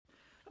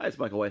Hi, it's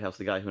Michael Whitehouse,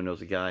 the guy who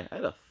knows a guy. I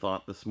had a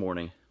thought this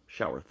morning,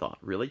 shower thought,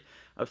 really.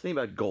 I was thinking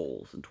about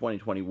goals in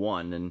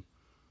 2021, and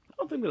I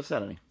don't think I'm going to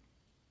set any.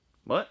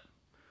 What?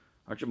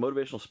 Aren't you a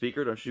motivational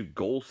speaker? Don't you do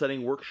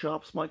goal-setting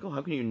workshops, Michael?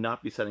 How can you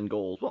not be setting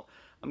goals? Well,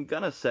 I'm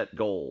going to set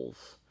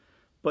goals,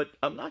 but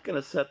I'm not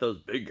going to set those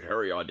big,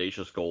 hairy,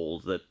 audacious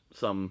goals that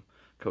some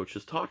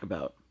coaches talk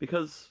about,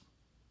 because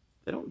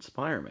they don't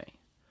inspire me.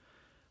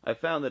 I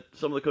found that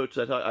some of the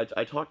coaches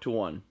I talked to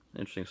one,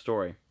 interesting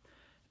story,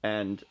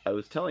 and I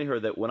was telling her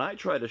that when I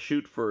try to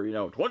shoot for,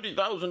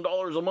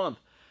 $20,000 a month,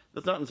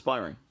 that's not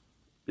inspiring.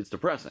 It's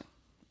depressing.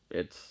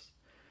 It's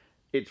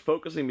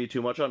focusing me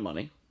too much on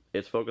money.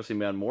 It's focusing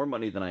me on more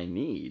money than I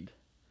need.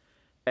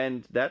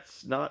 And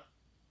that's not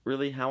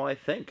really how I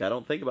think. I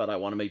don't think about I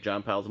want to make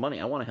giant piles of money.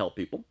 I want to help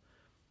people.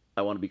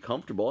 I want to be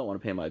comfortable. I want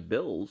to pay my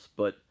bills.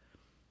 But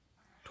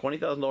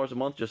 $20,000 a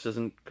month just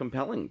isn't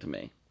compelling to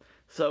me.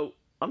 So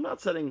I'm not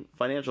setting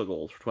financial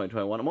goals for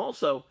 2021. I'm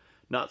also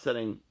not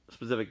setting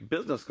specific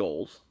business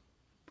goals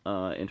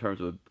in terms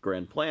of a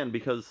grand plan,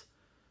 because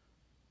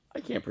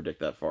I can't predict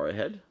that far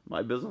ahead.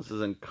 My business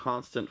is in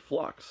constant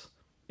flux,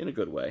 in a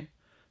good way,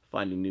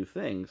 finding new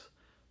things.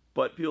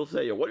 But people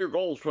say, what are your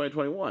goals for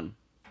 2021?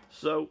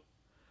 So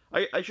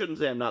I shouldn't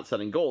say I'm not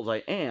setting goals.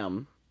 I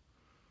am,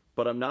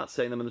 but I'm not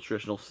saying them in the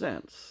traditional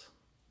sense.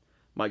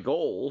 My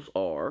goals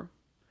are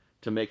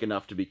to make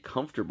enough to be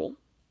comfortable,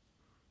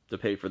 to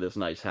pay for this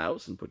nice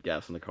house and put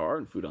gas in the car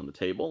and food on the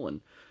table, and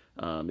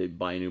maybe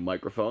buy a new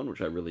microphone,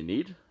 which I really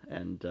need,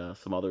 and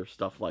some other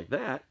stuff like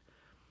that.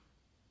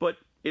 But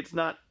it's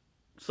not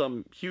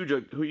some huge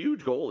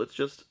goal. It's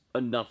just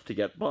enough to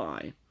get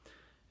by.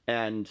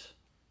 And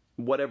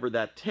whatever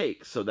that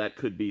takes, so that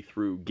could be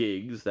through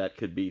gigs, that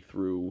could be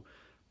through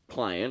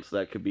clients,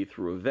 that could be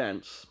through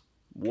events,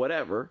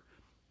 whatever,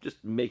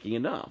 just making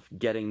enough,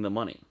 getting the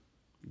money.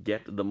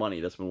 Get the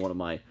money. That's been one of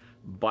my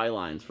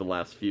bylines for the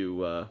last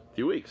few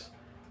weeks.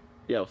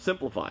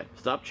 Simplify.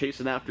 Stop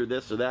chasing after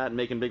this or that and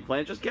making big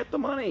plans. Just get the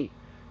money.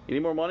 You need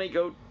more money?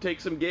 Go take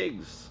some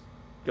gigs.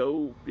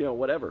 Go,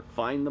 whatever.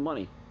 Find the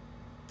money.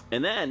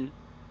 And then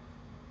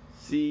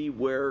see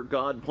where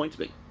God points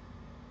me.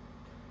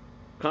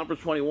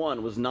 Conference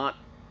 21 was not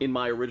in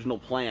my original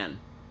plan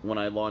when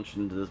I launched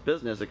into this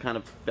business. It kind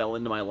of fell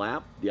into my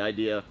lap. The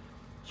idea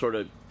sort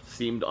of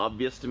seemed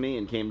obvious to me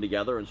and came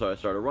together, and so I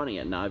started running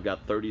it. Now I've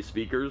got 30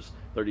 speakers,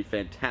 30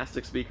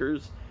 fantastic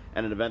speakers,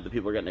 and an event that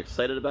people are getting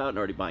excited about and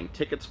already buying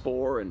tickets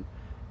for, and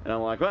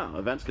I'm like, wow,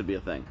 events could be a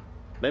thing.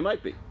 They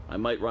might be. I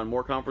might run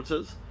more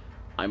conferences.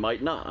 I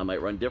might not. I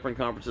might run different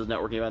conferences,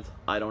 networking events.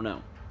 I don't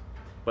know.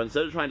 But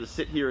instead of trying to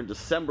sit here in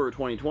December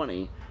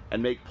 2020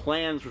 and make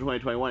plans for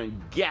 2021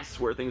 and guess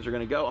where things are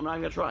going to go, I'm not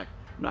even going to try.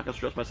 I'm not going to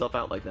stress myself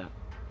out like that.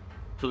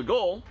 So the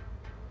goal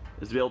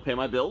is to be able to pay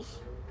my bills,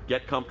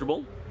 get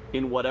comfortable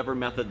in whatever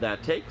method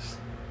that takes,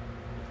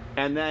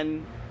 and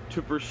then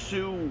to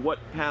pursue what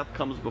path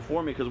comes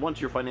before me, because once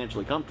you're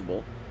financially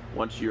comfortable,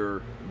 once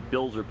your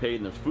bills are paid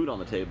and there's food on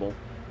the table,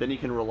 then you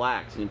can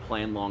relax and you can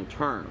plan long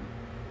term.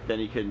 Then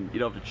you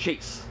don't have to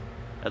chase.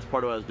 That's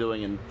part of what I was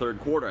doing in third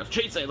quarter. I was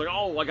chasing. I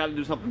was like, I got to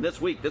do something this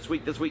week.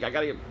 I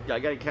got to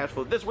get cash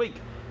flow this week.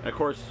 And of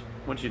course,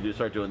 once you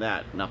start doing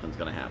that, nothing's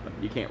going to happen.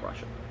 You can't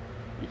rush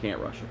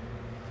it.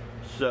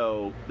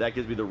 So that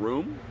gives me the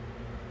room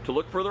to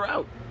look further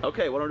out.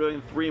 Okay, what am I doing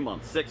in 3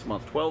 months, 6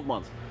 months, 12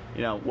 months?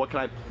 What can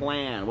I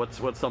plan? What's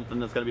something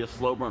that's going to be a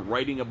slow burn?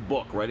 Writing a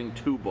book, writing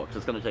 2 books,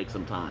 it's going to take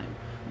some time.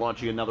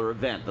 Launching another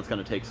event, that's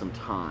going to take some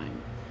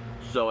time.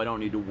 So I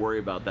don't need to worry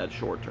about that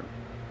short term.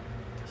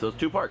 So it's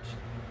 2 parts.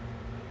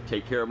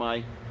 Take care of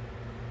my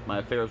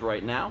affairs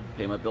right now,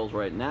 pay my bills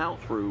right now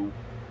through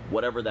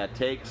whatever that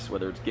takes,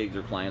 whether it's gigs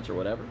or clients or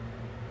whatever.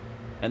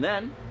 And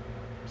then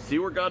see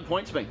where God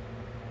points me.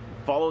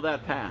 Follow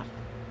that path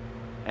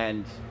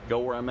and go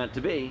where I'm meant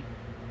to be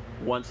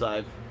once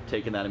I've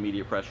taken that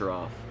immediate pressure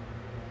off.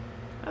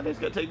 I think it's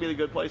going to take me to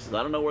good places.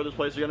 I don't know where those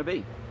places are going to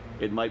be.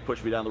 It might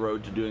push me down the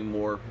road to doing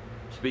more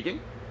speaking.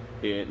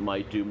 It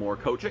might do more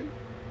coaching.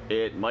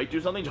 It might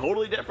do something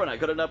totally different. I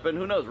could end up in,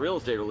 who knows, real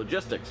estate or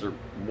logistics or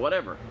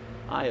whatever.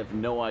 I have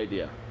no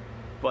idea.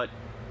 But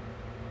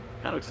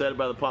kind of excited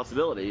by the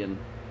possibility and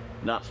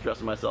not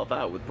stressing myself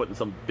out with putting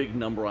some big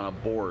number on a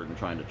board and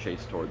trying to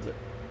chase towards it.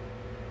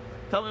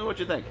 Tell me what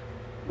you think.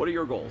 What are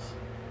your goals?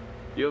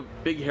 Do you have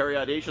big, hairy,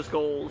 audacious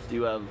goals? Do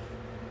you have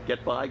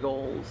get-by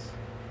goals?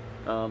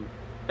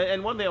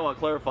 And one thing I want to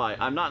clarify,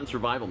 I'm not in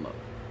survival mode.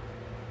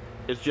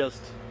 It's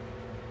just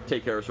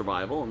take care of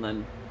survival, and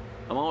then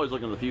I'm always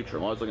looking to the future.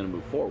 I'm always looking to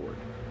move forward.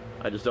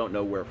 I just don't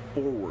know where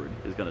forward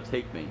is going to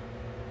take me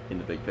in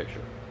the big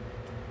picture.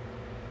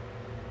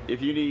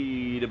 If you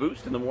need a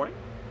boost in the morning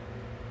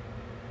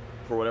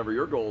for whatever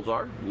your goals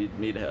are, you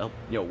need help,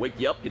 wake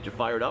you up, get you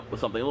fired up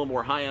with something a little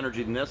more high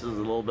energy than this. This is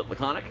a little bit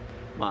laconic.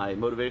 My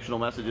motivational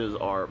messages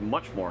are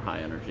much more high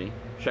energy.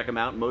 Check them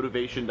out,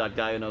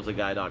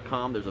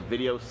 motivation.guywhoknowsaguy.com. There's a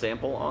video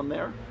sample on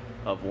there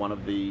of one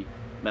of the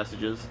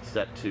messages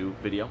set to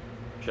video.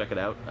 Check it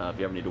out if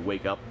you ever need to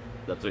wake up.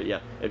 That's it, yeah.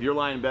 If you're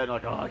lying in bed and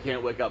like, I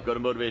can't wake up, go to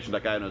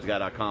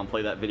motivation.guywhoknowsaguy.com,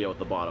 play that video at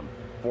the bottom.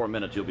 4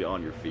 minutes, you'll be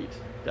on your feet,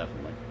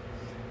 definitely.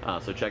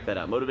 So check that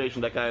out.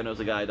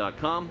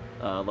 Motivation.guywhoknowsaguy.com.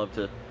 I'd love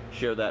to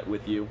share that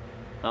with you.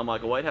 I'm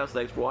Michael Whitehouse.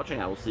 Thanks for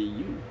watching. I will see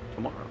you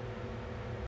tomorrow.